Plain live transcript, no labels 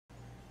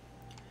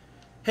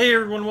Hey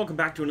everyone, welcome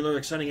back to another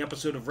exciting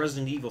episode of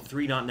Resident Evil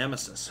 3 Not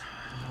Nemesis.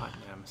 Not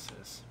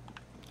Nemesis.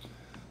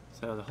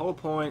 So the whole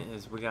point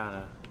is we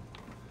gotta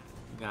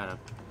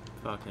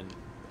fucking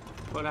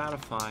put out a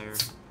fire.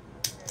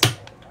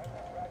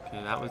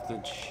 Okay, that was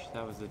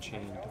the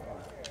chain door.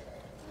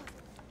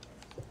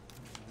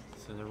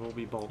 So there will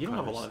be bolt You don't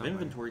have a cutters lot of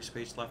somewhere. inventory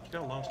space left. You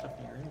got a lot of stuff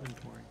in your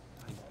inventory.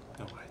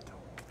 No, I don't.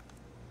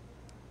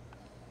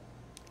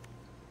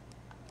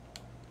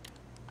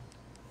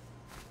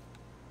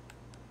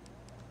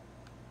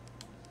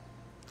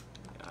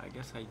 I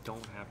guess I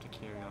don't have to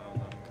carry all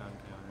 11 gun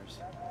counters.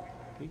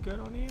 We good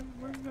on him?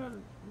 We're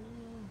good.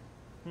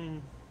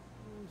 Kind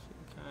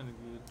of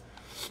good.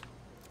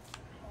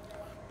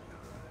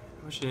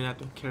 I wish you didn't have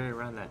to carry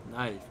around that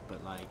knife,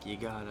 but like you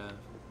gotta.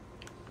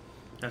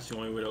 That's the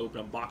only way to open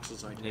up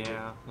boxes, I think.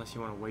 Yeah, unless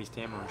you want to waste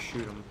ammo and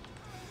shoot them.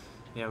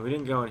 Yeah, we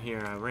didn't go in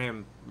here. I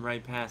ran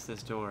right past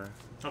this door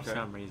for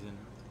some reason.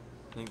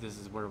 I think this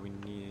is where we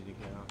needed to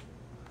go.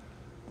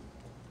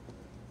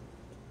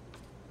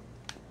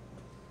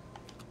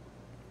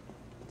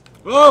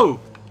 Whoa!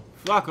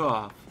 Fuck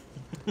off.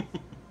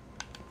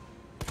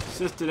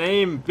 Assisted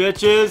aim,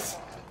 bitches!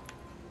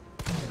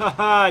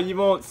 Haha, you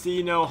won't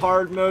see no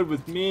hard mode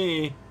with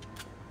me.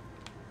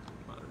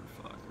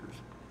 Motherfuckers.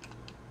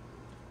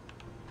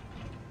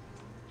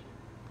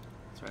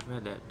 So I've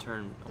had to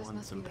turn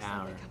on some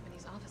power.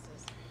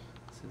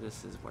 So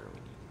this is where we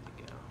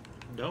need to go.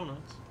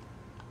 Donuts.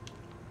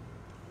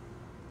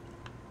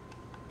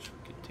 Which we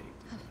could take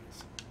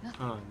these.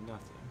 Oh,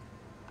 nothing.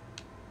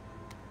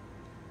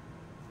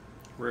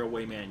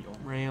 Railway manual.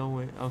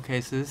 Railway. Okay,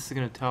 so this is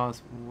gonna tell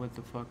us what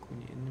the fuck we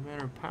need. In the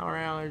matter of power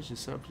outage, the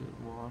subject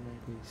will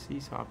automatically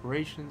cease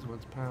operations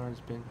once power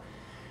has been.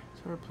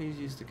 So please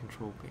use the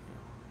control panel.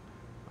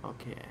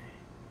 Okay.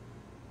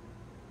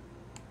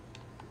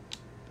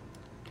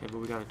 Okay, but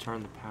we gotta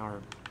turn the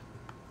power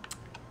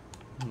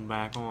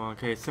back on.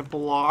 Okay,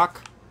 simple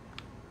lock.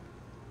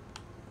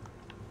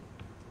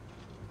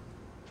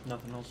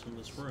 Nothing else in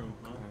this room,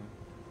 huh? Okay.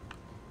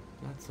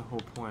 That's the whole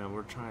point.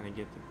 We're trying to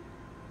get the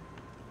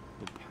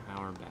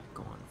power back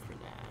on for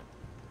that.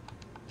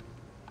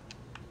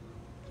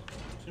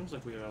 Seems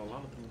like we got a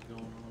lot of things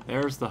going on.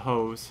 There's the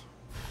hose.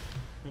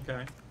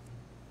 Okay.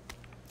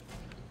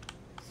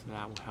 So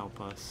that will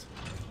help us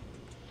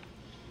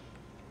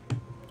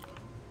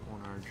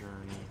on our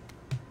journey.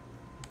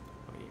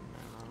 Wait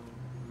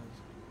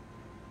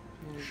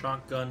a minute.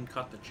 Shotgun,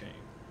 cut the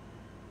chain.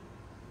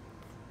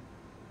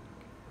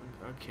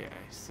 Okay,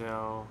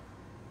 so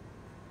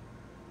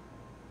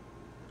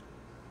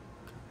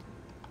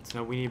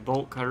we need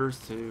bolt cutters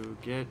to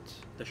get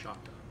the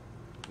shotgun,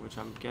 which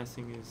I'm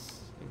guessing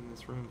is in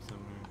this room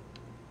somewhere.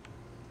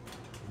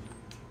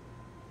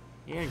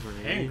 And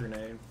grenade. And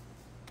grenade.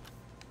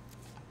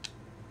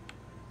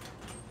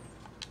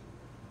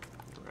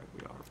 Right,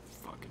 we are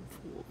fucking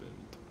full of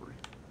inventory.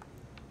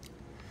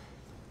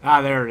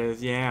 Ah, there it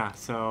is. Yeah,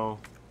 so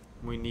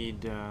we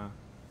need. I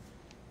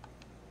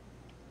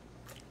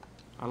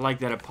like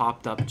that it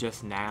popped up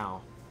just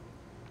now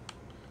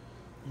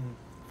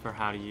for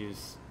how to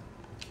use.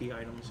 Key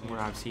items. Where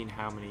I've seen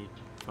how many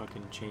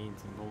fucking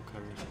chains and bolt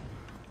cutters.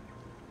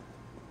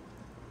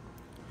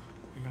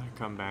 We gotta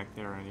come back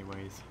there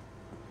anyways.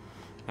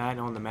 That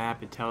on the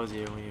map, it tells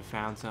you when you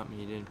found something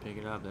you didn't pick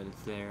it up that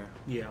it's there.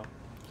 Yeah.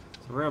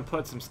 So we're gonna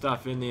put some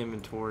stuff in the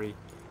inventory.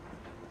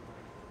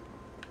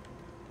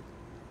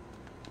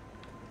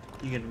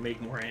 You gonna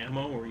make more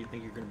ammo, or you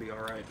think you're gonna be all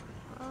right?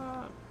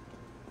 I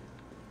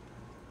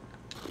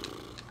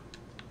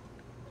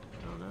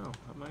don't know.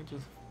 I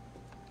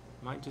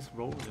might just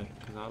roll with it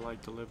because I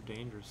like to live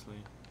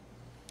dangerously.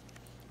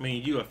 I mean,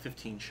 you do have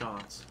 15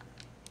 shots.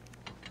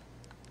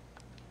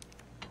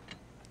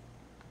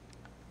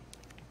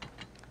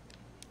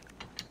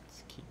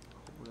 Let's keep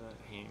hold of that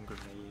hand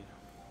grenade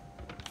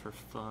for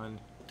fun.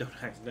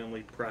 Don't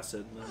accidentally press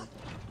it and then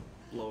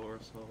blow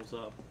ourselves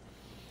up.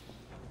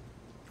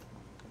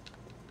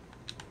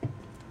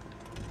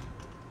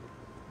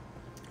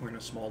 We're in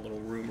a small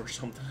little room or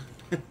something.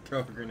 Throw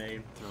a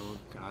grenade. Throw a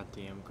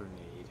goddamn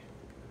grenade.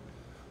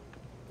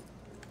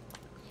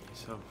 Okay,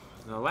 so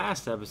the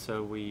last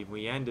episode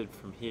we ended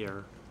from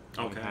here.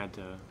 Okay. We had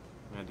to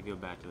go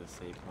back to the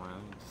save point.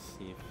 Let's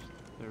see if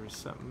there was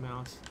something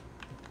else.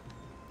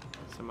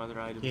 Some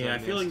other items. Yeah, I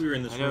feel like we were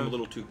in this room a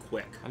little too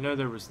quick. I know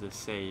there was the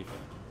save.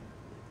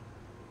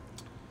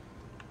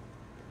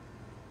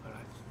 But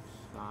I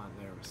thought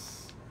there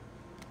was.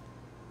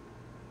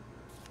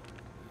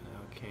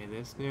 Okay,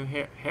 this new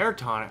hair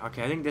tonic.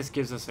 Okay, I think this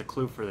gives us a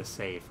clue for the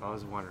safe. I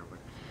was wondering where.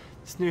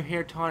 This new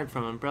hair tonic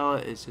from Umbrella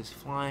is just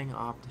flying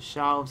off the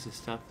shelves. The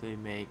stuff they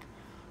make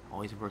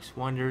always works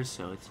wonders,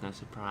 so it's no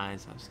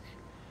surprise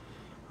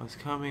I was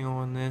coming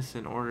on this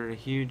and ordered a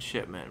huge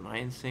shipment. My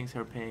instincts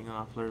are paying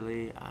off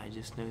literally. I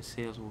just know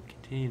sales will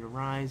continue to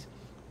rise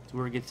as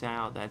word gets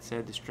out. That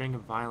said, the string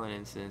of violent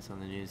incidents on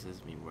the news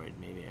has me worried.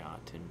 Maybe I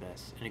ought to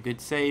invest in a good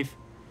safe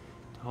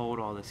to hold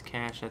all this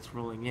cash that's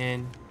rolling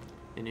in.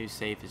 The new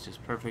safe is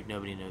just perfect.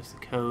 Nobody knows the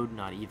code,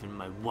 not even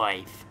my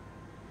wife.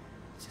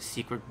 It's a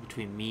secret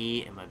between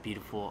me and my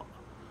beautiful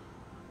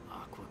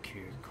aqua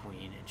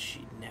queen, and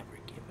she'd never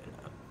give it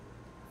up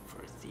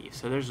for a thief.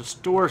 So there's a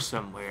store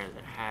somewhere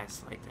that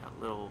has like that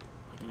little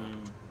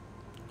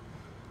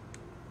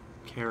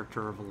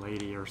character of a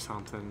lady or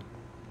something,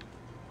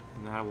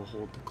 and that will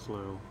hold the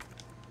clue.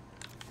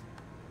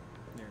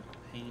 There's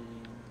a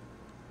painting.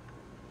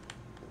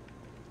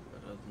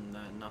 But other than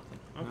that, nothing.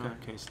 Okay. Okay.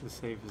 Okay, so the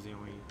safe is the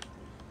only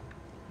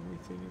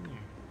thing in there.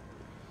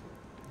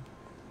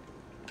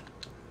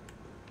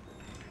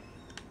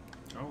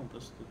 Oh,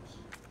 this is...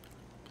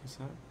 Guess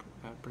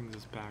that brings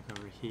us back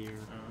over here.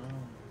 Oh.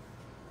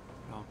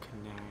 It all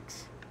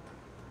connects.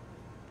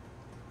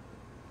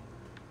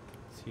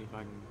 See if I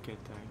can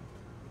get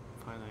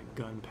that. Find that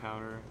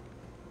gunpowder.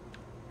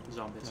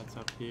 Zombies. That's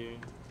up here.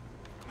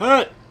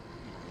 Hut!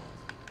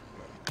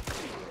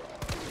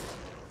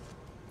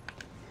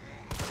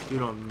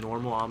 Dude, on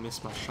normal, I'll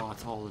miss my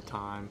shots all the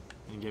time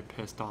and get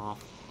pissed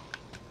off.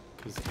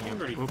 Cause I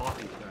already fought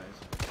these guys.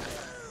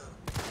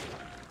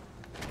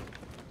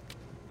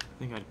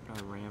 I think I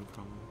ran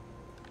from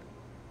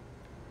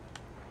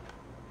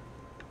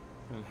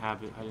them. I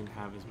didn't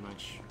have as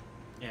much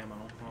Ammo.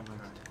 ammo.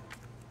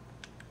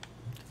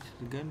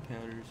 The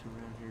gunpowder's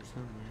around here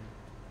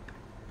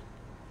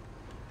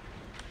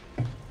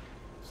somewhere.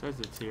 Says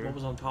it's here. What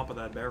was on top of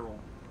that barrel?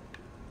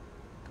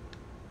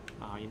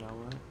 Oh, you know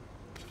what?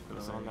 It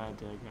was on that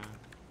dead guy.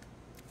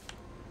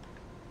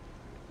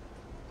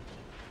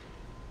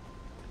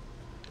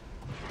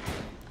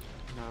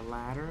 Got a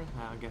ladder.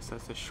 I guess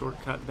that's a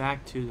shortcut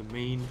back to the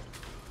main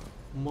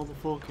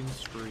motherfucking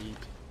street.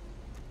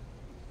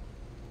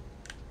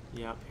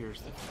 Yep,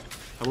 here's the...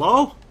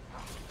 Hello?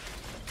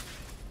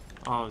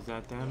 Oh, is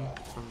that them?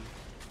 From...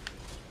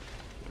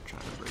 They're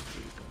trying to break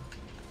through them.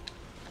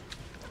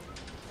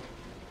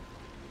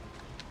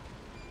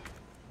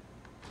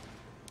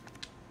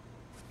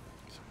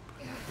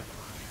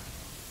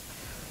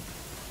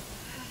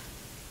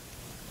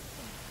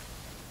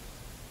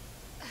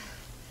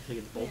 I think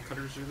it's bolt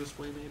cutters are this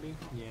way, maybe?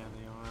 Yeah,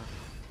 they are.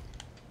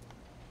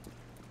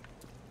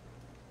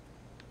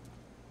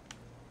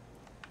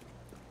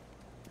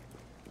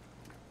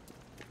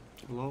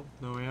 Hello?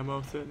 No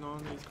ammo sitting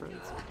on these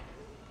crates?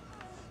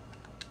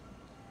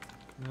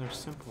 Another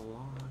simple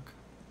lock.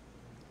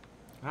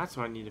 That's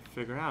what I need to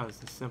figure out is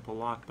the simple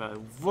lock, but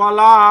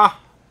voila!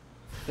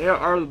 There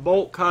are the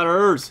bolt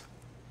cutters!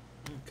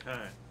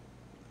 Okay.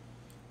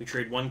 We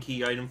trade one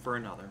key item for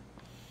another.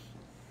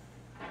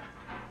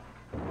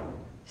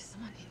 Is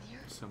someone in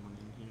here? Someone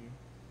in here.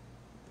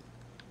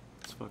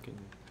 Let's fucking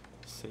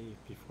save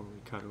before we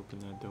cut open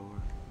that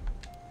door.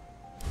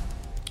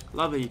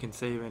 Love that you can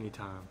save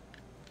anytime.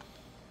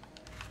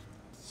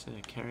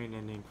 It's carrying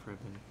an ink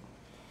ribbon.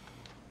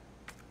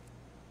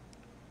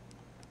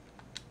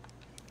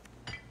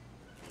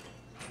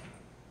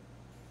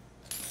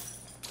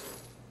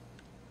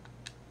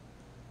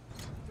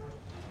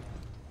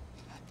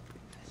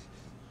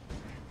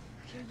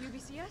 Here,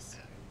 UBCS?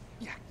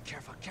 Yeah,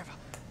 careful, careful.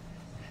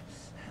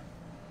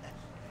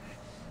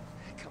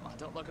 Come on,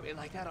 don't look at me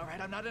like that, alright?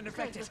 I'm not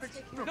infected.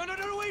 No, no, no,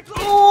 no, wait, please!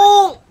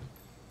 Oh!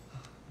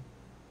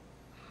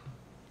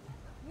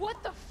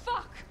 What the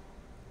fuck?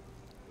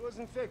 He was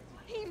infected.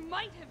 He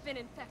might have been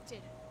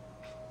infected.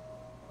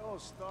 Oh,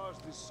 stars,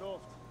 this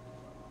soft.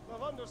 No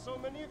wonder so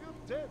many of you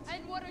dead.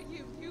 And what are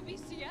you,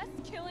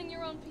 UBCS? Killing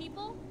your own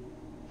people?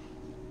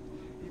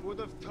 He would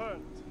have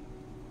turned.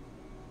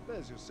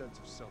 There's your sense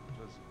of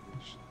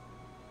self-preservation.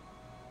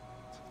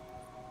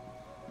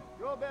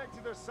 Go back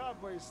to the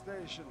subway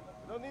station.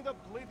 I don't need a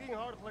bleeding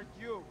heart like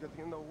you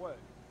getting in the way.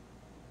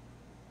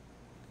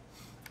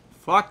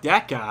 Fuck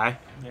that guy.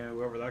 Yeah,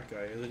 whoever that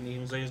guy is, didn't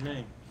even say his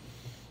name.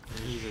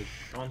 He's a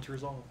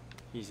Shaunters off.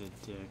 He's a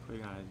dick. We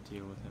gotta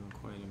deal with him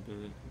quite a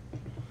bit.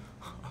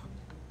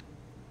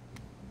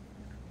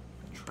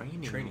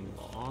 Training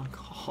log.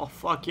 Oh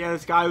fuck yeah,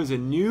 this guy was a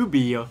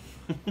newbie.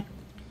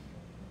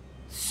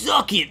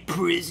 Suck it,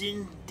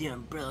 prison! The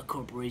Umbrella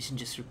Corporation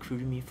just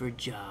recruited me for a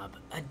job.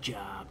 A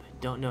job.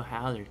 Don't know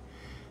how they're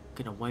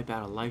gonna wipe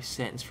out a life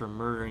sentence for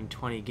murdering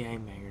 20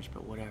 gangbangers,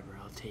 but whatever,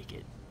 I'll take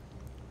it.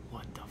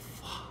 What the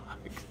fuck?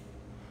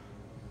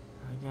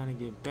 I gotta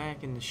get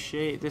back in the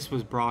shape. This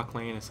was Brock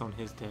Lannis on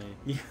his day.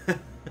 Yeah.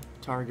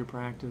 Target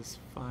practice,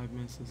 5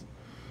 misses.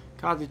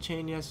 Caught the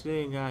chain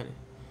yesterday and got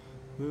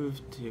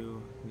moved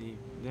to the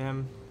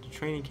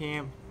training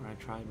camp where I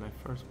tried my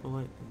first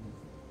bullet in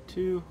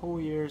 2 whole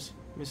years.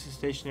 Missed a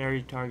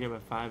stationary target by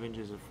 5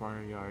 inches at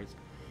 400 yards.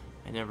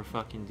 I never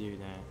fucking do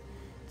that.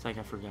 It's like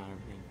I forgot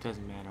everything.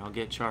 Doesn't matter. I'll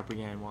get sharp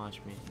again. Watch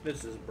me.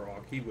 This is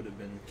Brock. He would have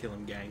been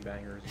killing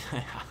gangbangers.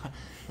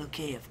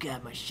 Okay, I've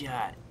got my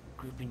shot.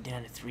 Grouping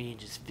down to 3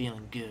 inches.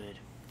 Feeling good.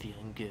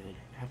 Feeling good.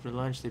 After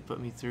lunch, they put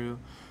me through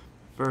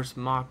first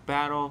mock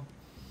battle.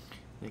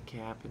 The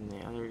Cap and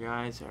the other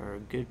guys are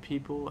good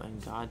people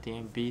and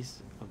goddamn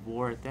beasts of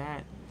war at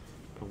that.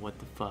 But what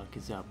the fuck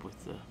is up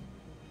with the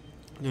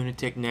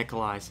lunatic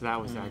Nikolai? So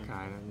that was that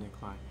guy, that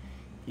Nikolai.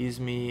 Used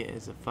me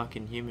as a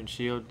fucking human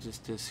shield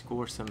just to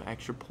score some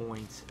extra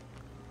points.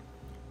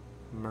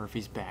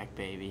 Murphy's back,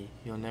 baby.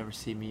 You'll never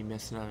see me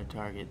miss another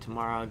target.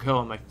 Tomorrow I'll go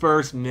on my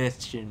first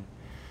mission.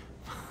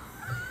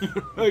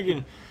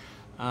 Fucking.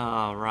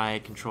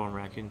 Riot control in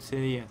Raccoon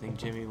City. I think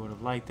Jimmy would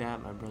have liked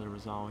that. My brother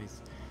was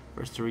always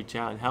first to reach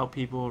out and help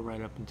people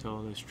right up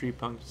until the street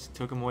punks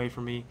took him away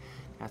from me.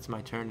 That's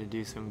my turn to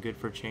do some good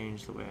for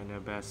change the way I know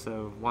best.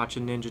 So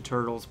watching Ninja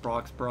Turtles,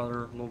 Brock's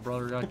brother, little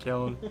brother got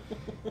killed.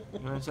 You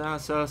know,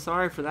 so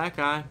sorry for that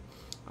guy.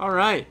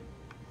 Alright.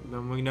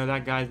 Then we know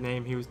that guy's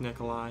name. He was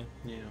Nikolai.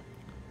 Yeah.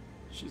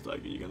 She's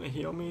like, are you going to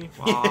heal me?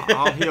 Well,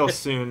 I'll heal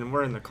soon.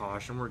 We're in the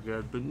caution. We're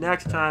good. But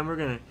next time we're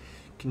going to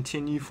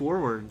continue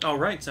forward. All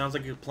right, sounds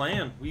like a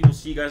plan. We will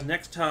see you guys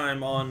next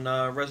time on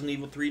Resident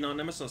Evil 3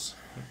 Non-Nemesis.